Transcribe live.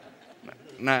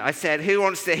No, I said, who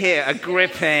wants to hear a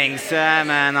gripping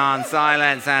sermon on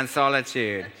silence and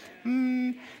solitude?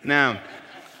 No.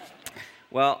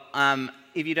 Well,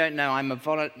 if you don't know, I'm a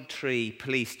voluntary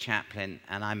police chaplain,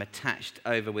 and I'm attached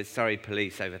over with Surrey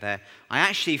Police over there. I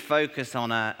actually focus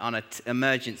on an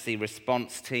emergency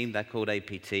response team. They're called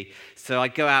APT. So I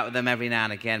go out with them every now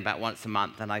and again, about once a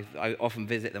month, and I often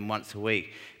visit them once a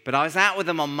week. But I was out with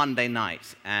them on Monday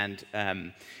night, and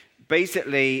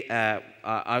basically,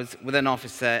 I was with an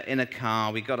officer in a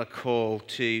car. We got a call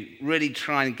to really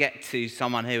try and get to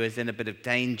someone who is in a bit of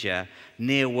danger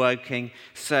near Woking.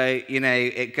 So,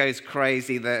 it goes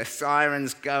crazy. The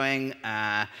siren's going,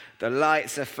 the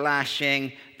lights are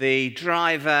flashing. The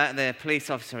driver, the police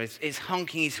officer, is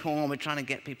honking his horn. We're trying to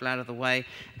get people out of the way.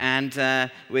 And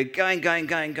we're going.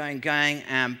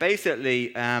 And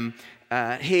basically,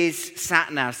 his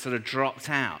sat-nav sort of dropped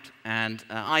out. And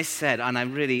I said, and I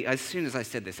really, as soon as I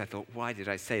said this, I thought, why did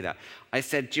I say that? I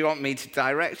said, do you want me to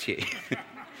direct you?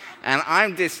 And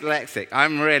I'm dyslexic.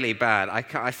 I'm really bad.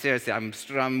 I seriously,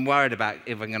 I'm worried about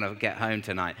if I'm going to get home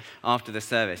tonight after the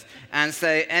service. And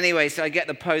so anyway, so I get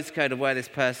the postcode of where this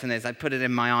person is. I put it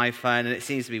in my iPhone, and it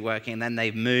seems to be working. And then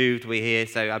they've moved. We're here.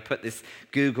 So I put this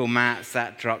Google Maps,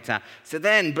 that dropped out. So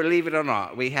then, believe it or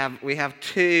not, we have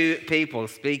two people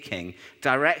speaking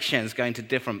directions going to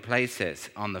different places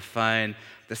on the phone.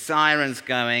 The siren's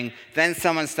going, then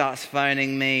someone starts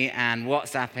phoning me and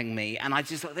WhatsApping me, and I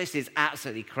just thought, this is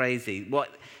absolutely crazy.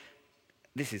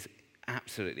 This is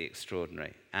absolutely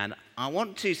extraordinary. And I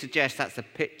want to suggest that's a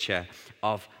picture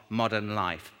of modern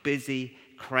life. Busy,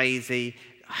 crazy,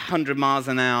 100 miles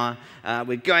an hour.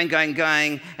 We're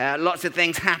going. Lots of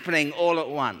things happening all at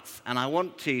once. And I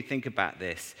want to think about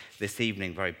this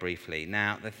evening very briefly.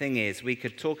 Now, the thing is, we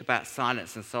could talk about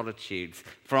silence and solitudes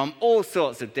from all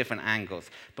sorts of different angles.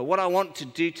 But what I want to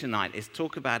do tonight is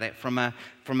talk about it from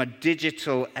a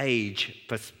digital age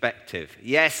perspective.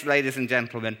 Yes, ladies and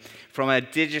gentlemen, from a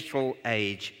digital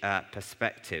age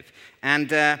perspective.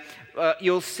 And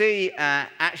you'll see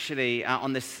actually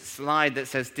on this slide that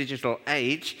says digital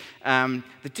age,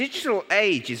 the digital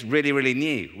age is really, really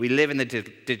new. We live in the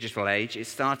digital age. It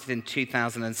started in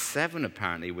 2007,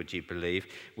 apparently, would you believe,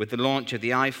 with the launch of the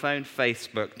iPhone,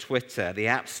 Facebook, Twitter, the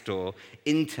App Store,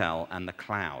 Intel, and the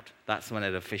cloud. That's when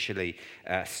it officially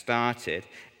started.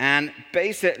 And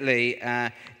basically,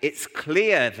 it's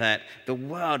clear that the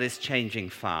world is changing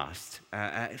fast,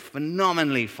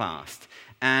 phenomenally fast.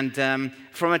 And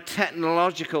from a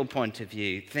technological point of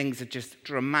view, things have just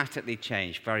dramatically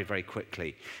changed very, very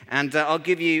quickly. And I'll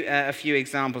give you a few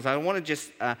examples. I want to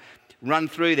just run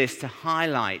through this to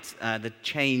highlight the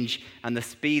change and the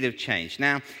speed of change.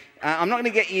 Now, I'm not going to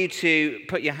get you to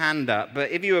put your hand up, but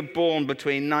if you were born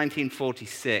between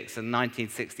 1946 and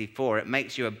 1964, it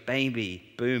makes you a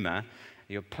baby boomer.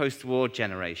 You're a post-war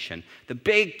generation. The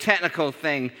big technical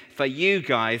thing for you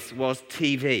guys was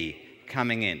TV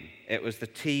coming in. It was the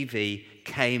TV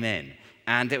came in,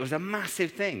 and it was a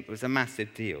massive thing. It was a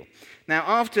massive deal. Now,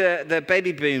 after the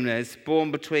baby boomers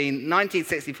born between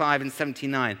 1965 and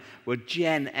 79 were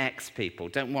Gen X people.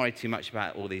 Don't worry too much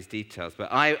about all these details, but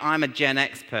I'm a Gen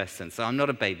X person, so I'm not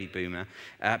a baby boomer.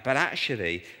 But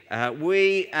actually,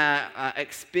 we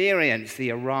experienced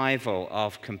the arrival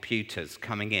of computers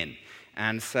coming in.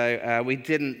 And so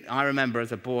I remember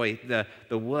as a boy,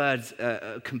 the words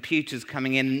computers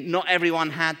coming in. Not everyone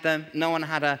had them. No one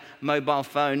had a mobile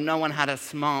phone. No one had a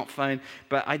smartphone.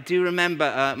 But I do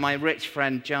remember my rich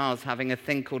friend Giles having a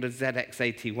thing called a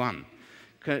ZX81.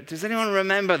 Does anyone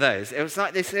remember those? It was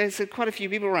like this. There's quite a few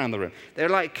people around the room. They were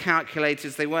like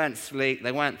calculators. They weren't sleek.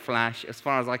 They weren't flash. As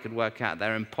far as I could work out,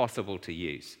 they're impossible to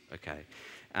use. Okay.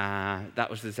 That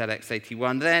was the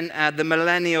ZX81. Then the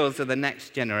millennials are the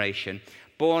next generation,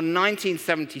 born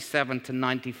 1977 to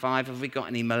 95. Have we got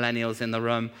any millennials in the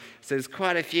room? So there's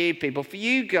quite a few people. For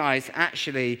you guys,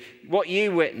 actually, what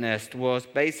you witnessed was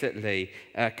basically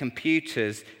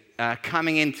computers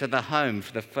coming into the home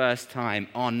for the first time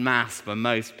en masse for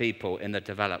most people in the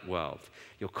developed world.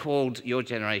 You're called, your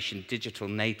generation, digital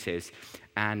natives,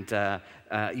 and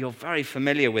you're very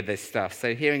familiar with this stuff.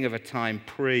 So hearing of a time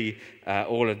pre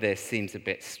all of this seems a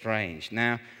bit strange.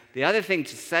 Now, the other thing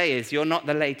to say is you're not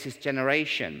the latest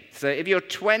generation. So if you're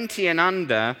 20 and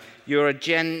under, you're a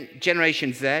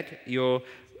Generation Z. You're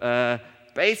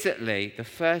basically the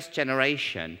first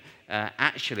generation,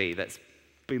 actually, that's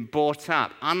been brought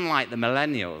up, unlike the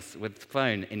millennials, with the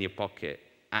phone in your pocket,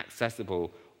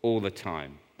 accessible all the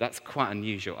time. That's quite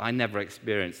unusual. I never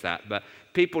experienced that. But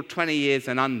people 20 years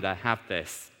and under have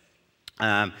this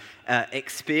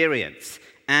experience.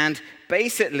 And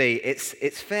basically,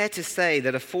 it's fair to say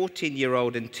that a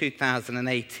 14-year-old in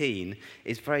 2018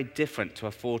 is very different to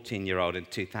a 14-year-old in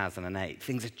 2008.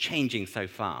 Things are changing so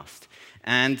fast.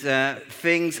 And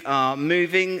things are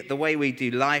moving. The way we do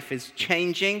life is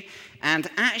changing. And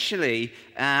actually,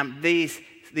 these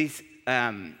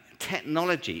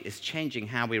technology is changing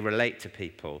how we relate to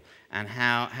people and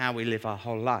how we live our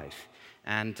whole life.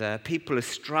 And people are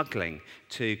struggling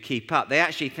to keep up. They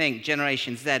actually think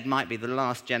Generation Z might be the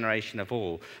last generation of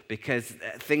all because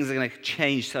things are going to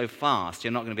change so fast.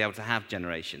 You're not going to be able to have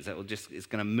generations. It's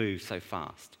going to move so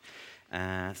fast.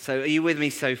 So are you with me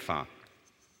so far?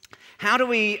 How do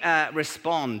we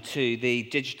respond to the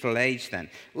digital age then?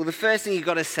 Well, the first thing you've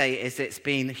got to say is it's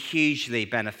been hugely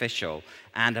beneficial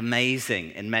and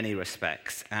amazing in many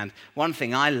respects. And one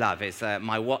thing I love is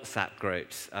my WhatsApp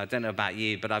groups. I don't know about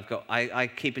you, but I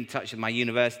keep in touch with my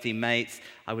university mates.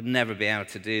 I would never be able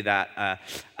to do that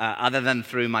other than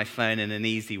through my phone in an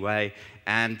easy way.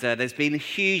 And there's been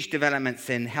huge developments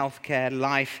in healthcare,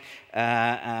 life,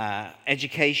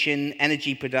 education,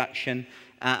 energy production.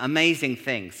 Amazing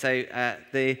things. So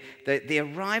the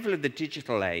arrival of the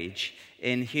digital age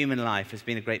in human life has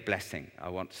been a great blessing, I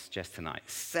want to suggest tonight.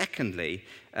 Secondly,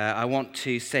 I want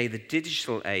to say the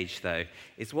digital age, though,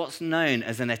 is what's known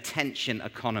as an attention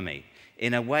economy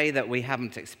in a way that we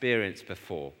haven't experienced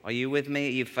before. Are you with me?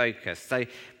 Are you focused? So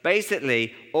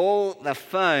basically, all the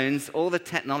phones, all the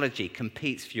technology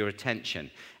competes for your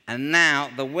attention. And now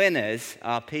the winners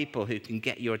are people who can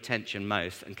get your attention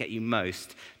most and get you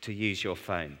most to use your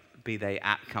phone, be they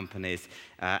app companies,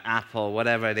 Apple,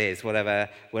 whatever it is, whatever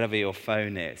your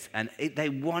phone is. And they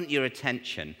want your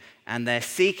attention, and they're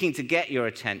seeking to get your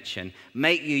attention,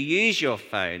 make you use your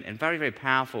phone in very, very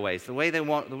powerful ways. The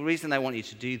reason they want you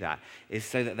to do that is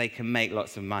so that they can make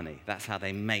lots of money. That's how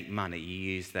they make money. You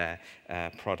use their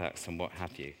products and what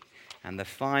have you. And the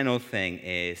final thing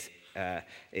is,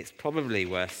 it's probably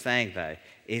worth saying, though,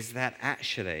 is that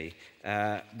actually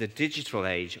the digital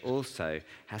age also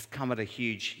has come at a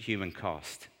huge human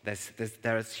cost.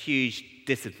 There's huge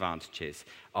disadvantages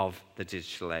of the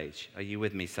digital age. Are you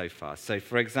with me so far? So,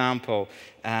 for example,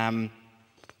 there's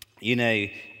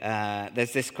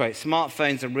this quote: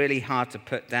 smartphones are really hard to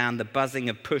put down. The buzzing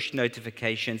of push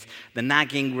notifications, the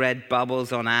nagging red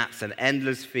bubbles on apps, and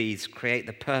endless feeds create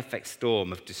the perfect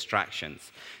storm of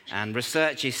distractions. And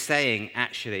research is saying,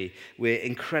 actually, we're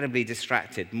incredibly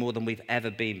distracted, more than we've ever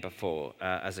been before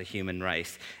as a human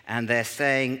race. And they're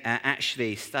saying,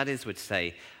 actually, studies would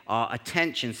say, our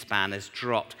attention span has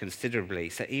dropped considerably.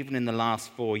 So even in the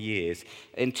last 4 years.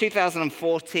 In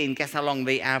 2014, guess how long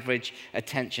the average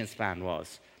attention span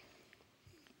was?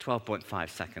 12.5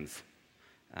 seconds.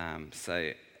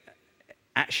 So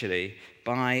actually,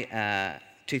 by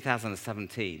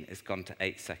 2017, it's gone to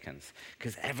 8 seconds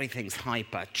because everything's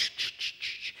hyper.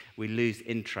 We lose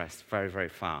interest very, very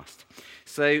fast.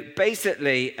 So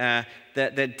basically,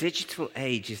 the digital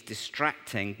age is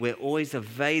distracting. We're always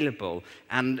available,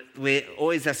 and we're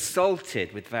always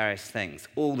assaulted with various things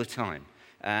all the time.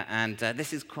 And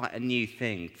this is quite a new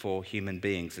thing for human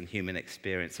beings and human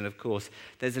experience. And of course,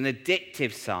 there's an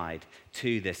addictive side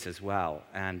to this as well.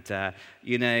 And, I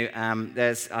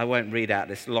won't read out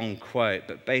this long quote,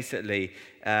 but basically,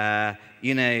 they're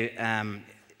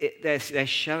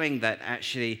showing that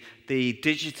actually the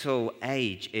digital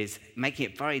age is making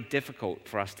it very difficult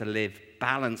for us to live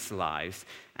balanced lives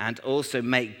and also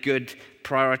make good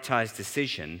prioritized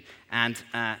decisions and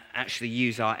actually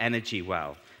use our energy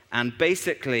well. And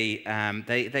basically,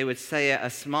 they would say a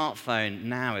smartphone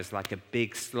now is like a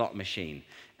big slot machine,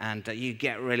 and you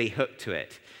get really hooked to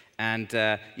it, and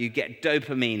you get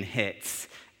dopamine hits,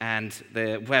 and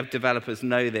the web developers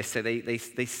know this, so they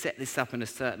set this up in a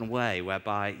certain way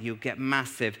whereby you'll get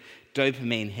massive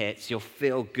dopamine hits, you'll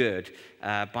feel good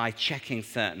by checking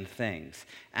certain things.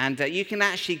 And you can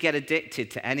actually get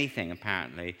addicted to anything,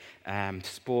 apparently.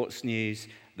 Sports news,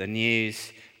 the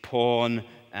news, porn,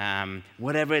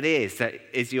 whatever it is that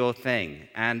is your thing.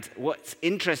 And what's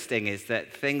interesting is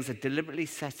that things are deliberately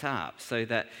set up so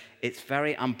that it's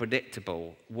very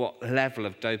unpredictable what level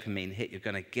of dopamine hit you're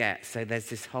going to get. So there's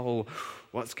this whole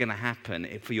what's going to happen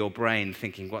for your brain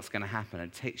thinking what's going to happen.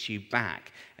 It takes you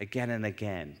back again and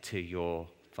again to your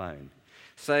phone.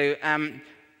 So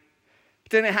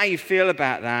don't know how you feel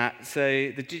about that.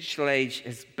 So the digital age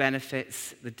has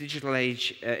benefits. The digital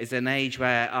age is an age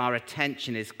where our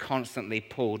attention is constantly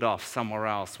pulled off somewhere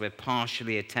else. We're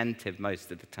partially attentive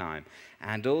most of the time.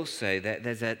 And also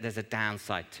there's a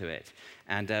downside to it.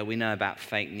 And we know about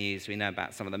fake news. We know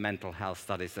about some of the mental health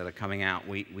studies that are coming out.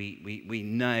 We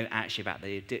know actually about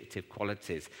the addictive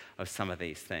qualities of some of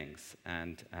these things.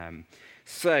 And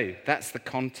so that's the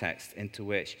context into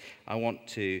which I want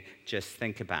to just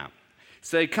think about.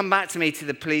 So come back to me to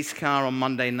the police car on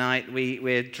Monday night.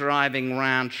 We're driving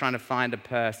around trying to find a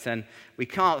person. We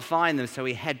can't find them, so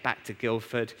we head back to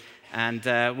Guildford. And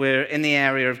we're in the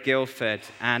area of Guildford,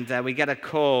 and we get a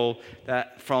call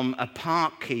from a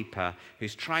park keeper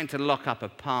who's trying to lock up a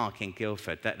park in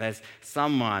Guildford, that there's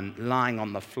someone lying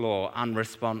on the floor,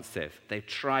 unresponsive. They've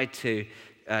tried to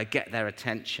get their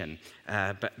attention,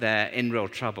 but they're in real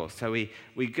trouble. So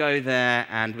we go there,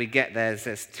 and we get there.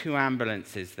 There's 2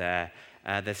 ambulances there.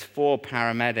 There's 4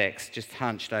 paramedics just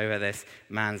hunched over this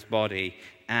man's body,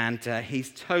 and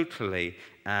he's totally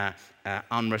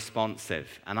unresponsive.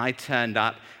 And I turned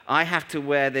up. I have to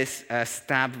wear this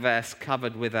stab vest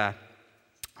covered with a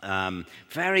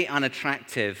very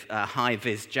unattractive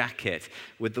high-vis jacket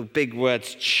with the big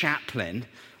words chaplain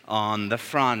on the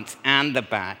front and the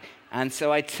back. And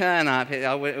so I turn up.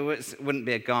 It wouldn't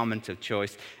be a garment of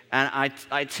choice. And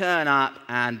I turn up,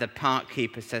 and the park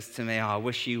keeper says to me, "Oh, I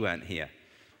wish you weren't here."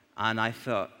 And I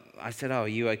said, "Oh, are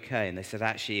you okay?" And they said,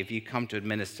 "Actually, have you come to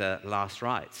administer last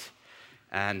rites?"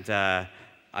 And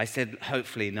I said,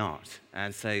 "Hopefully not."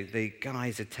 And so the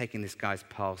guys are taking this guy's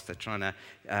pulse. They're trying to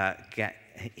get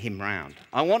him round.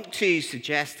 I want to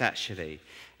suggest, actually,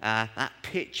 that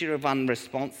picture of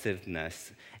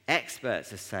unresponsiveness,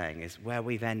 experts are saying, is where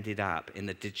we've ended up in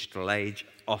the digital age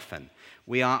often.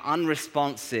 We are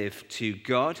unresponsive to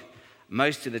God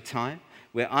most of the time.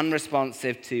 We're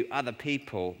unresponsive to other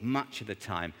people much of the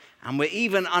time. And we're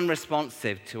even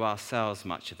unresponsive to ourselves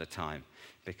much of the time,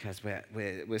 because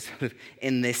we're sort of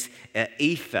in this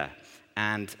ether,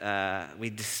 and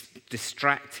we're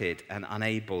distracted and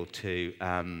unable to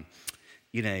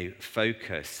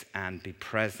focus and be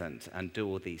present and do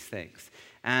all these things.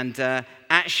 And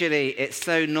actually, it's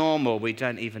so normal we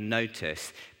don't even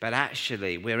notice, but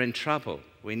actually we're in trouble.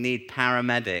 We need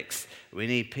paramedics. We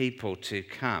need people to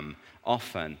come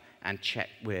often and check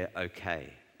we're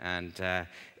okay. And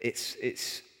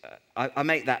I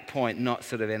make that point not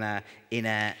sort of in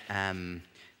a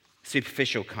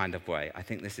superficial kind of way. I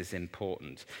think this is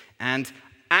important. And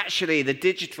actually, the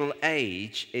digital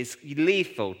age is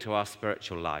lethal to our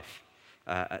spiritual life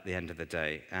at the end of the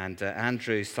day. And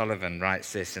Andrew Sullivan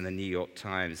writes this in the New York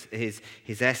Times. His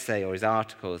essay or his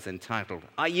article is entitled,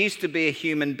 "I Used to Be a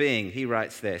Human Being." He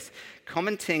writes this,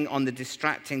 commenting on the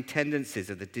distracting tendencies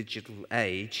of the digital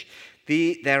age.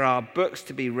 There are books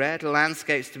to be read,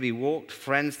 landscapes to be walked,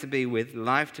 friends to be with,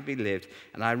 life to be lived,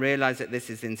 and I realize that this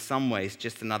is in some ways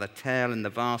just another tale in the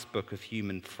vast book of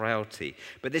human frailty.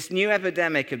 But this new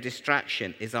epidemic of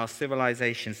distraction is our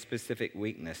civilization's specific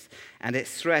weakness, and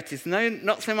its threat is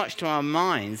not so much to our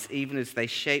minds, even as they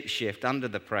shape-shift under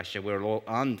the pressure we're all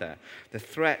under. The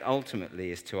threat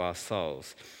ultimately is to our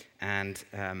souls, and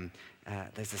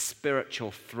there's a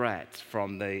spiritual threat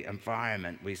from the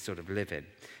environment we sort of live in.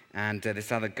 And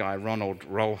this other guy, Ronald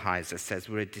Rolheiser, says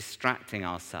we're distracting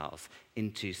ourselves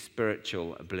into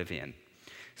spiritual oblivion.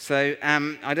 So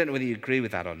I don't know whether you agree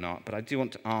with that or not, but I do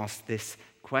want to ask this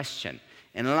question.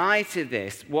 In light of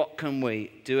this, what can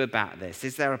we do about this?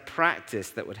 Is there a practice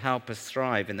that would help us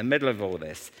thrive in the middle of all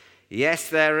this? Yes,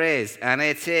 there is, and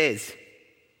it is.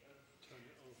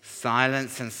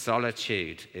 Silence and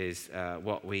solitude is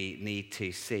what we need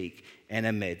to seek in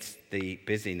amidst the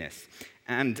busyness.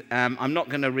 And I'm not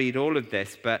going to read all of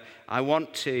this, but I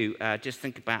want to just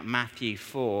think about Matthew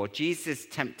 4. Jesus'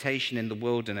 temptation in the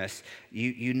wilderness,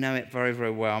 you know it very,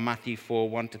 very well. Matthew 4,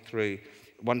 1 to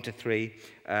 3.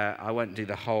 I won't do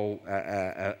the whole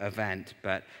event,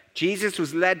 but Jesus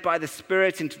was led by the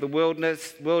Spirit into the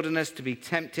wilderness to be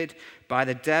tempted by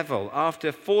the devil.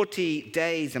 After 40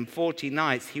 days and 40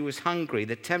 nights, he was hungry.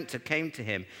 The tempter came to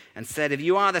him and said, "If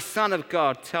you are the Son of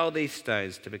God, tell these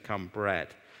stones to become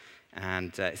bread."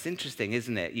 And it's interesting,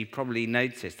 isn't it? You probably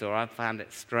noticed, or I found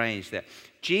it strange, that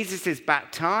Jesus is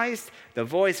baptized, the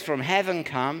voice from heaven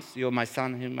comes, "You're my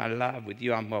Son whom I love, with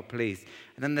you I'm well pleased."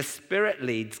 And then the Spirit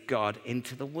leads God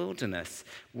into the wilderness.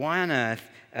 Why on earth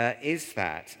is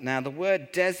that? Now, the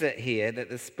word desert here that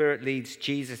the Spirit leads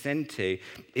Jesus into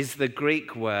is the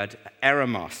Greek word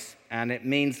eremos. And it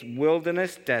means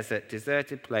wilderness, desert,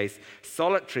 deserted place,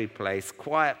 solitary place,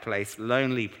 quiet place,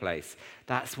 lonely place.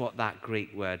 That's what that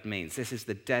Greek word means. This is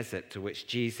the desert to which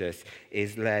Jesus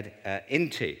is led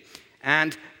into.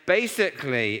 And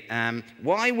basically,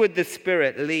 why would the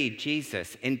Spirit lead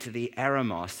Jesus into the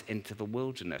eremos, into the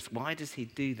wilderness? Why does he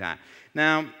do that?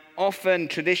 Now, often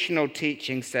traditional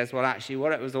teaching says, well, actually,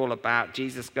 what it was all about,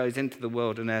 Jesus goes into the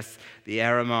wilderness, the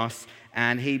eremos,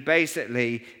 and he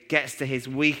basically gets to his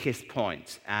weakest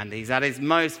point, and he's at his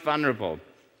most vulnerable.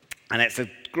 And it's a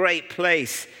great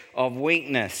place of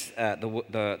weakness,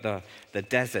 the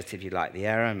desert, if you like, the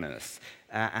eremos.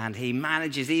 And he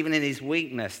manages, even in his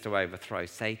weakness, to overthrow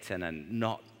Satan and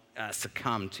not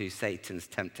succumb to Satan's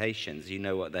temptations. You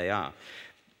know what they are.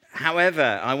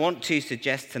 However, I want to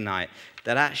suggest tonight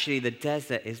that actually the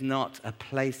desert is not a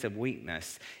place of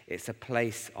weakness. It's a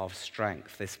place of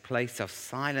strength. This place of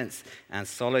silence and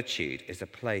solitude is a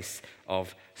place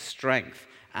of strength.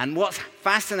 And what's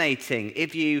fascinating,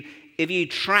 if you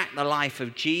track the life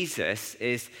of Jesus,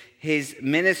 is his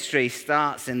ministry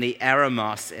starts in the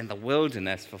eremos, in the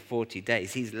wilderness, for 40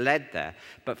 days. He's led there.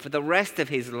 But for the rest of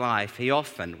his life, he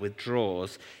often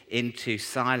withdraws into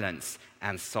silence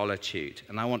and solitude.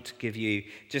 And I want to give you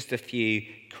just a few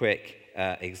quick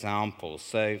examples.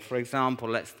 So, for example,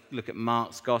 let's look at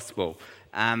Mark's Gospel.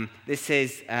 This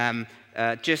is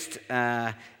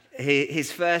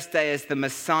his first day as the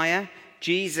Messiah.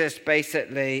 Jesus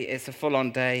basically, it's a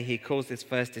full-on day. He calls his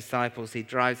first disciples. He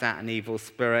drives out an evil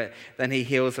spirit. Then he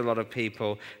heals a lot of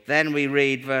people. Then we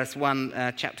read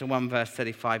chapter 1, verse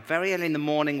 35. Very early in the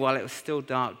morning, while it was still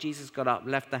dark, Jesus got up,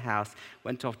 left the house,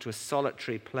 went off to a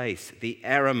solitary place, the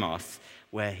eremos,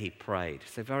 where he prayed.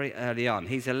 So very early on,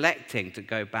 he's electing to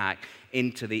go back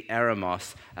into the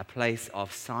eremos, a place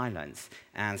of silence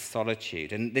and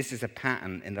solitude. And this is a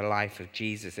pattern in the life of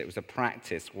Jesus. It was a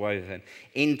practice woven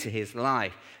into his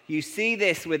life. You see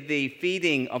this with the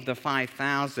feeding of the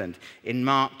 5,000 in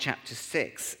Mark chapter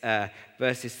 6,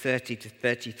 verses 30 to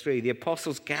 33. The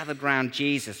apostles gathered round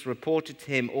Jesus, reported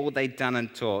to him all they'd done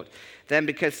and taught. Then,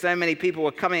 because so many people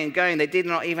were coming and going, they did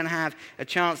not even have a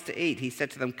chance to eat. He said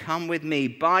to them, "Come with me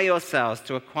by yourselves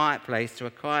to a quiet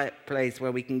place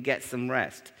where we can get some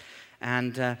rest."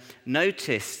 And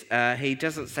notice, he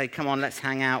doesn't say, "Come on, let's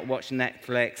hang out, watch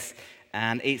Netflix,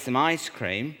 and eat some ice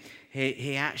cream."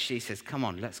 He actually says, "Come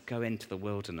on, let's go into the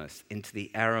wilderness, into the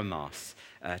eremos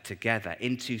together,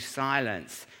 into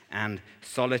silence and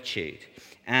solitude."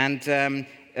 And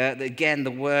again,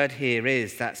 the word here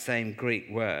is that same Greek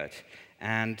word.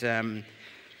 And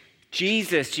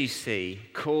Jesus, you see,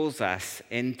 calls us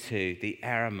into the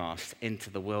eremos, into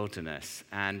the wilderness.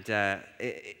 And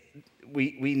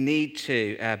we need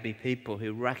to be people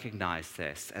who recognize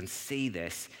this and see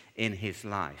this in his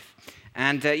life.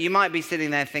 And you might be sitting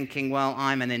there thinking, well,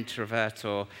 I'm an introvert,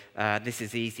 or this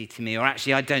is easy to me, or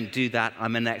actually, I don't do that,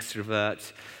 I'm an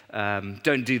extrovert.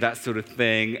 Don't do that sort of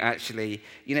thing. Actually,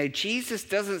 Jesus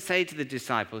doesn't say to the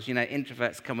disciples,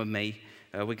 introverts, come with me.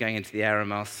 We're going into the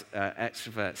eremos.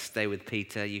 Extroverts, stay with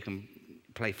Peter. You can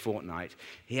play Fortnite.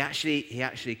 He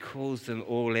actually calls them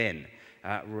all in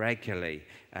regularly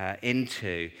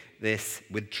into this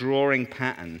withdrawing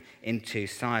pattern into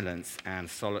silence and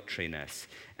solitariness.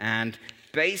 And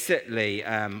basically,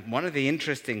 one of the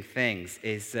interesting things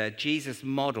is Jesus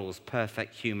models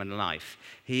perfect human life.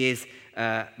 He is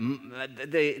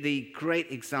the great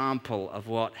example of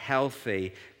what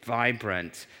healthy,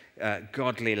 vibrant,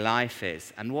 godly life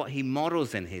is. And what he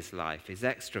models in his life is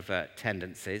extrovert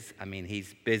tendencies. I mean,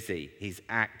 he's busy, he's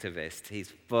activist,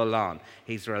 he's full on,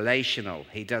 he's relational,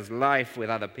 he does life with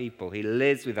other people, he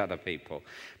lives with other people.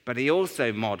 But he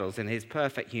also models in his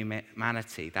perfect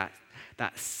humanity that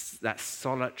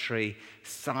solitary,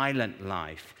 silent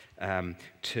life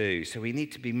too. So we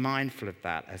need to be mindful of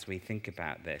that as we think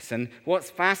about this. And what's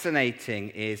fascinating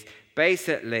is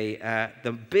basically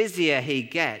the busier he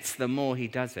gets, the more he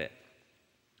does it.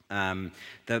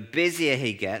 The busier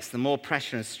he gets, the more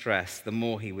pressure and stress, the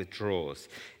more he withdraws.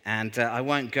 And I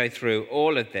won't go through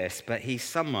all of this, but he's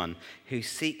someone who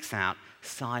seeks out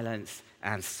silence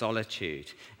and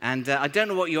solitude. And I don't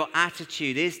know what your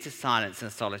attitude is to silence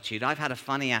and solitude. I've had a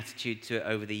funny attitude to it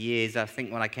over the years. I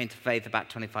think when I came to faith about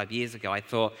 25 years ago, I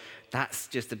thought, that's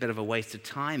just a bit of a waste of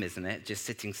time, isn't it? Just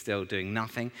sitting still, doing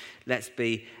nothing. Let's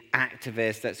be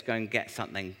activists. Let's go and get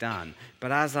something done.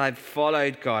 But as I've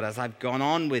followed God, as I've gone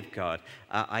on with God,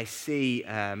 I see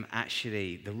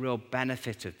actually the real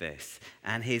benefit of this.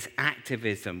 And his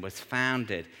activism was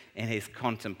founded in his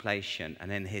contemplation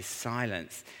and in his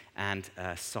silence and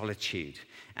solitude.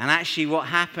 And actually what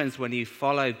happens when you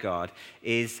follow God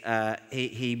is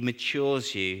he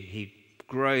matures you, he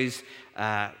grows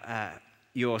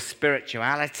your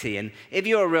spirituality. And if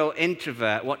you're a real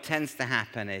introvert, what tends to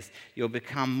happen is you'll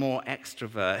become more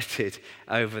extroverted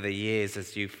over the years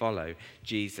as you follow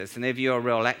Jesus. And if you're a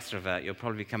real extrovert, you'll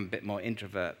probably become a bit more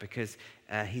introvert because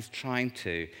he's trying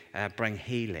to bring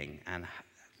healing and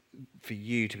for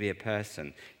you to be a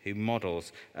person who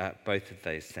models both of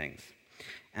those things.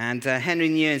 And Henry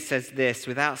Nouwen says this: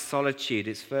 without solitude,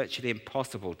 it's virtually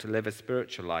impossible to live a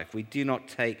spiritual life. We do not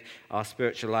take our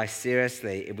spiritual life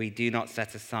seriously if we do not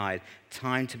set aside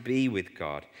time to be with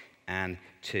God and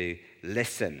to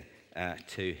listen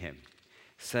to him.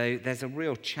 So there's a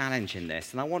real challenge in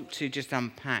this. And I want to just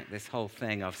unpack this whole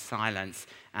thing of silence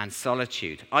and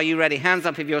solitude. Are you ready? Hands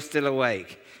up if you're still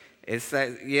awake.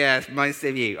 Yes, most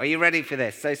of you. Are you ready for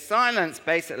this? So silence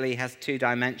basically has two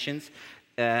dimensions.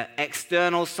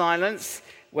 External silence,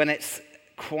 when it's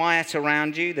quiet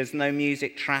around you, there's no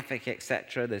music, traffic,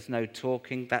 etc. There's no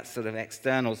talking. That's sort of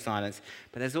external silence.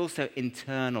 But there's also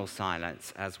internal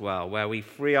silence as well, where we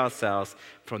free ourselves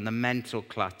from the mental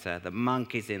clutter, the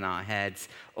monkeys in our heads,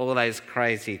 all those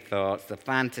crazy thoughts, the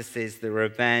fantasies, the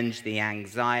revenge, the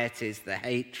anxieties, the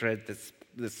hatred,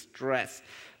 the stress,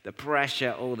 the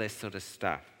pressure, all this sort of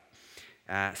stuff.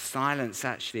 Silence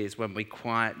actually is when we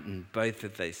quieten both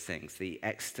of those things, the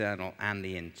external and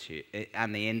the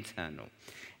internal.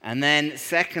 And then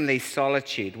secondly,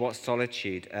 solitude. What's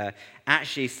solitude?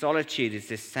 Actually, solitude is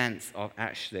this sense of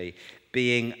actually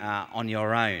being on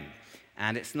your own.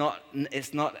 And it's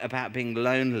not about being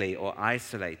lonely or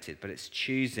isolated, but it's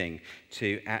choosing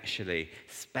to actually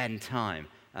spend time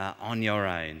on your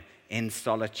own in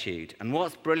solitude. And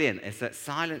what's brilliant is that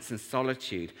silence and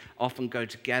solitude often go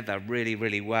together really,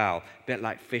 really well. A bit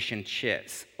like fish and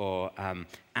chips, or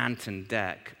Ant and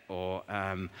Dec, or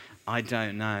I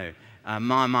don't know,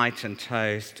 Marmite and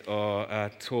Toast, or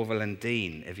Torval and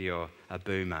Dean, if you're a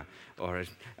boomer, or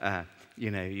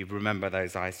you remember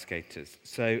those ice skaters.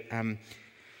 So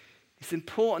it's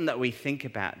important that we think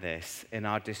about this in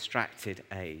our distracted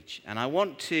age. And I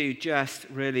want to just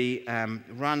really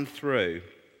run through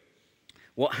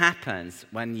what happens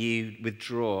when you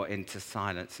withdraw into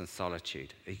silence and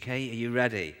solitude. Okay, are you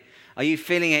ready? Are you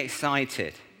feeling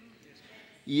excited?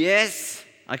 Yes?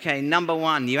 Okay, number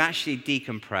one, you actually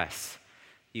decompress.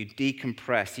 You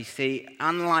decompress. You see,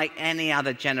 unlike any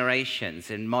other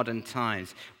generations in modern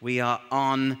times, we are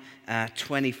on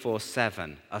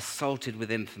 24/7, assaulted with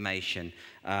information.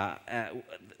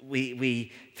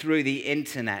 We through the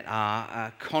internet,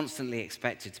 are constantly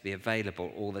expected to be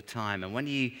available all the time. And when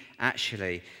you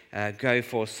actually go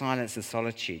for silence and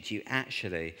solitude, you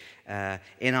actually,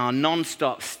 in our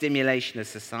non-stop stimulation of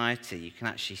society, you can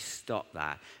actually stop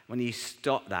that. When you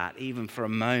stop that, even for a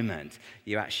moment,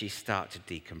 you actually start to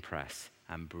decompress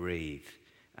and breathe.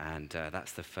 And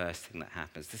that's the first thing that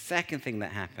happens. The second thing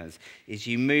that happens is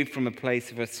you move from a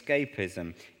place of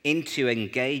escapism into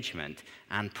engagement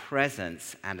and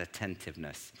presence and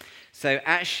attentiveness. So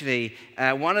actually,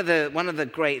 one of the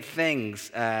great things,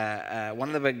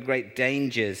 one of the great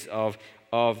dangers of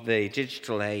the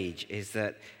digital age is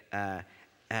that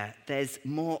there's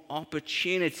more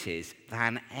opportunities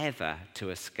than ever to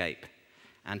escape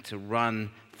and to run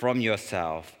from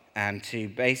yourself and to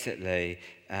basically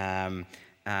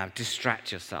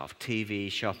distract yourself. TV,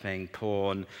 shopping,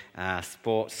 porn,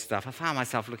 sports stuff. I found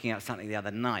myself looking at something the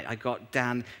other night.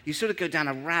 You sort of go down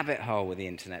a rabbit hole with the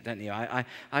internet, don't you? I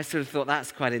sort of thought,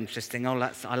 that's quite interesting.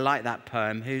 I like that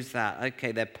poem. Who's that?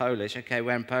 Okay, they're Polish. Okay,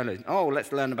 we're in Poland. Oh,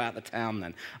 let's learn about the town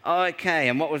then. Oh, okay,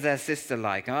 and what was their sister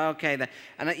like? Oh, okay.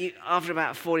 After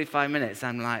about 45 minutes,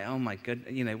 I'm like, oh my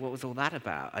goodness, what was all that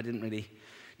about? I didn't really...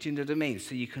 Do you know what I mean?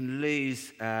 So you can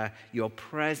lose your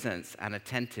presence and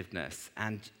attentiveness,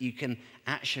 and you can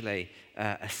actually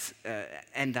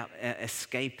end up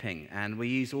escaping. And we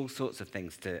use all sorts of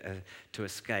things to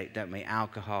escape, don't we?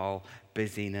 Alcohol,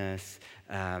 busyness,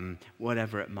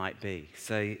 whatever it might be.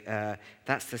 So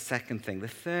that's the second thing. The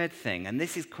third thing, and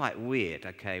this is quite weird,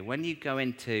 okay? When you go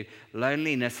into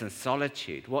loneliness and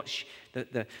solitude,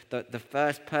 the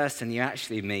first person you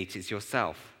actually meet is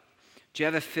yourself. Do you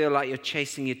ever feel like you're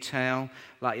chasing your tail,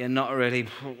 like you're not really,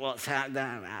 what's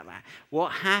happening?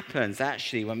 What happens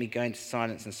actually when we go into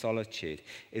silence and solitude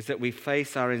is that we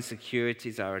face our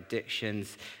insecurities, our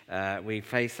addictions, we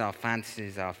face our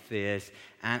fantasies, our fears,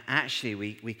 and actually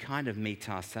we kind of meet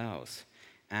ourselves.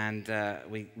 And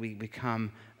we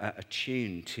become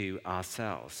attuned to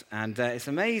ourselves. And it's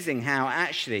amazing how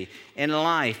actually in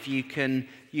life you can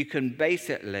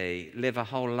basically live a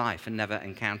whole life and never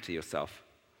encounter yourself.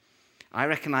 I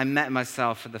reckon I met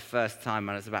myself for the first time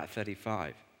when I was about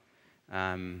 35.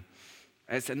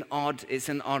 It's an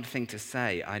odd thing to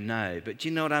say, I know, but do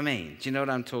you know what I mean? Do you know what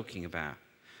I'm talking about?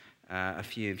 A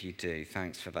few of you do.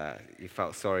 Thanks for that. You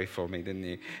felt sorry for me, didn't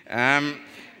you?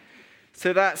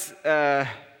 So that's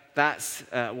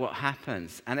what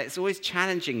happens, and it's always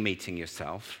challenging meeting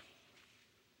yourself.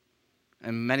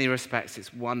 In many respects,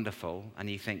 it's wonderful, and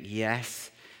you think,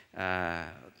 yes.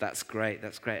 That's great.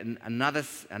 That's great. And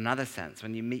another sense,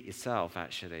 when you meet yourself,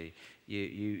 actually,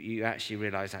 you actually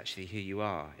realize actually who you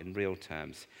are in real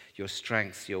terms. Your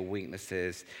strengths, your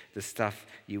weaknesses, the stuff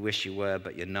you wish you were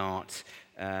but you're not.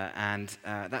 And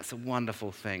that's a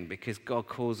wonderful thing because God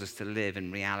calls us to live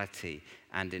in reality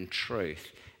and in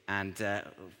truth. And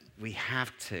we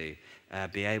have to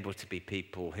be able to be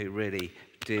people who really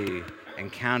do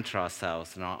encounter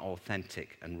ourselves and are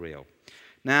authentic and real.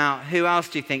 Now, who else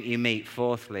do you think you meet?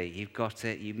 Fourthly, you've got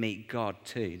it. You meet God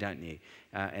too, don't you?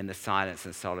 In the silence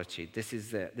and solitude. This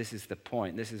is the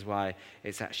point. This is why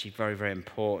it's actually very, very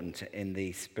important in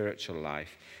the spiritual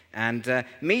life. And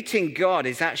meeting God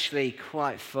is actually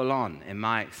quite full on in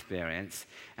my experience.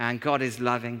 And God is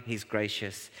loving. He's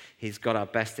gracious. He's got our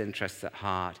best interests at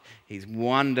heart. He's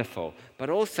wonderful. But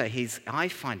also, I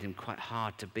find him quite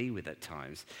hard to be with at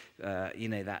times.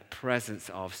 That presence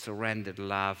of surrendered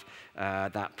love,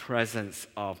 that presence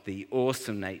of the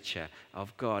awesome nature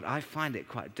of God. I find it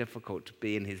quite difficult to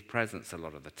be in his presence a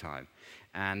lot of the time.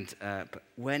 And but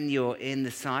when you're in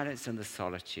the silence and the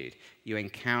solitude, you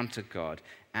encounter God.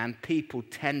 And people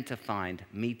tend to find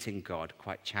meeting God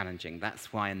quite challenging.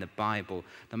 That's why in the Bible,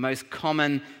 the most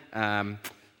common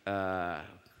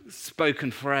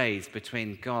spoken phrase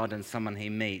between God and someone he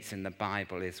meets in the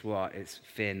Bible is what? It's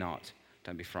fear not.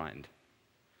 Don't be frightened.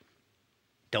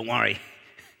 Don't worry.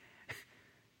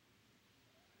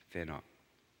 Fear not.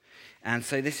 And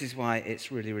so this is why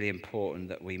it's really, really important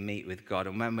that we meet with God.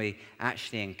 And when we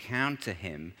actually encounter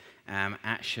him,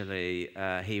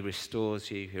 he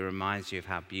restores you. He reminds you of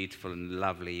how beautiful and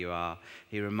lovely you are.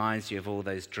 He reminds you of all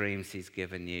those dreams he's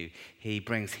given you. He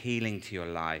brings healing to your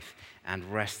life and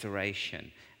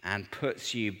restoration and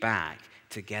puts you back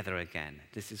together again.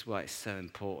 This is why it's so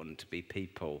important to be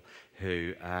people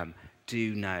who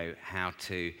do know how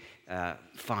to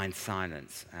find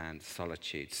silence and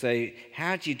solitude. So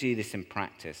how do you do this in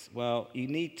practice? Well,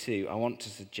 I want to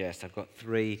suggest, I've got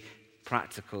 3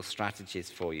 practical strategies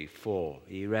for you. 4.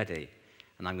 Are you ready?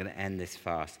 And I'm going to end this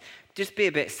fast. Just be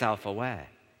a bit self-aware.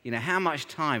 How much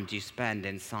time do you spend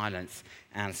in silence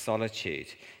and solitude?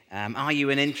 Are you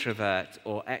an introvert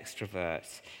or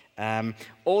extrovert?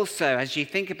 Also, as you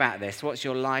think about this, what's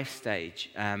your life stage?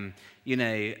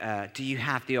 Do you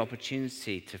have the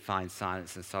opportunity to find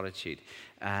silence and solitude?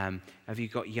 Have you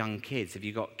got young kids? Have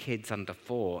you got kids under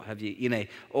 4? Have you,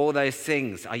 all those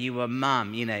things? Are you a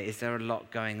mum? Is there a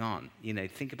lot going on?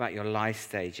 Think about your life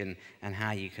stage and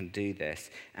how you can do this.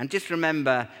 And just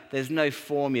remember, there's no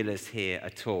formulas here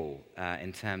at all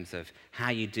in terms of how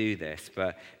you do this,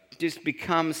 but just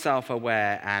become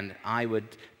self-aware, and I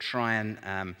would try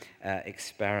and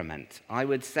experiment. I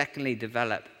would secondly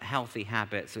develop healthy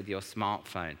habits with your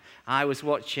smartphone. I was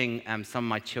watching some of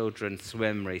my children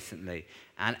swim recently,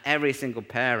 and every single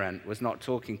parent was not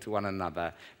talking to one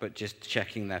another, but just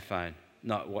checking their phone,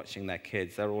 not watching their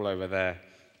kids. They're all over there.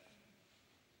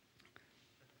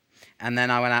 And then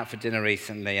I went out for dinner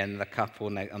recently, and the couple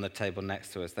on the table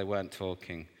next to us, they weren't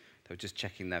talking. They were just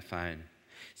checking their phone.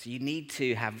 So you need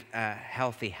to have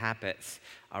healthy habits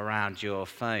around your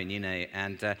phone,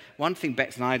 And one thing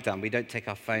Bex and I have done, we don't take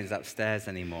our phones upstairs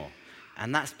anymore.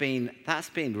 And that's been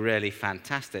really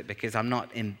fantastic because I'm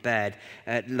not in bed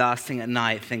last thing at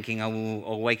night thinking,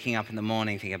 or waking up in the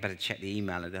morning thinking I better check the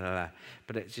email.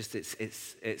 But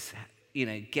it's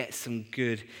get some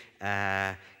good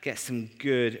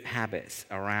habits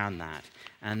around that.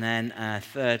 And then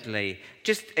thirdly,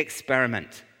 just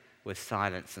experiment with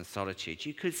silence and solitude.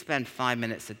 You could spend 5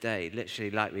 minutes a day,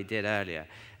 literally like we did earlier,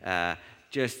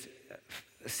 just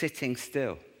sitting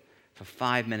still for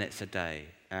 5 minutes a day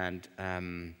and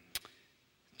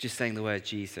just saying the word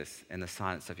Jesus in the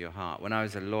silence of your heart. When I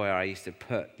was a lawyer, I used to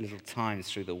put little times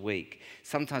through the week.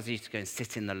 Sometimes I used to go and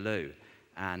sit in the loo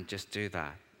and just do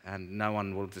that. And no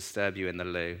one will disturb you in the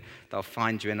loo. They'll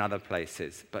find you in other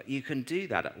places. But you can do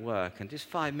that at work and just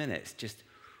 5 minutes, just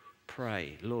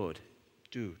pray, Lord,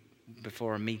 do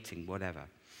before a meeting, whatever.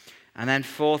 And then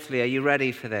fourthly, are you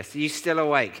ready for this? Are you still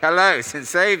awake? Hello, St.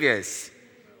 Saviour's.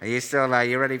 Are you still there? Are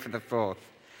you ready for the 4th?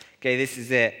 Okay, this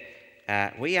is it.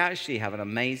 We actually have an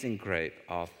amazing group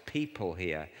of people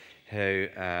here who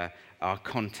are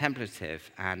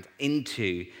contemplative and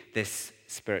into this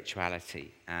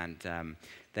spirituality. And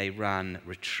they run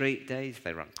retreat days,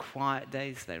 they run quiet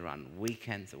days, they run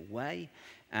weekends away.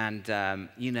 And,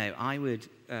 I would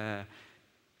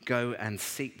go and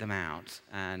seek them out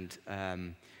and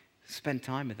spend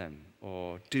time with them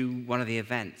or do one of the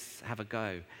events, have a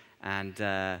go, and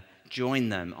join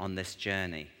them on this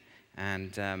journey.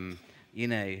 And,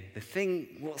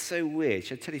 what's so weird?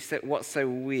 Should I tell you what's so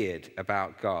weird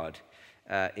about God?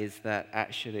 is that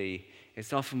actually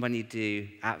it's often when you do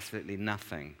absolutely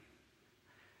nothing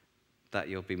that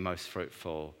you'll be most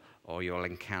fruitful or you'll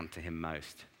encounter him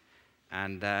most.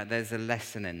 And there's a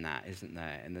lesson in that, isn't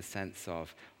there? In the sense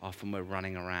of often we're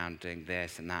running around doing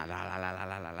this and that, la, la, la, la,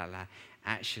 la, la, la, la.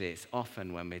 Actually, it's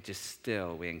often when we're just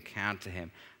still, we encounter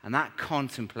him. And that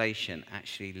contemplation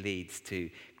actually leads to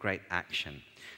great action.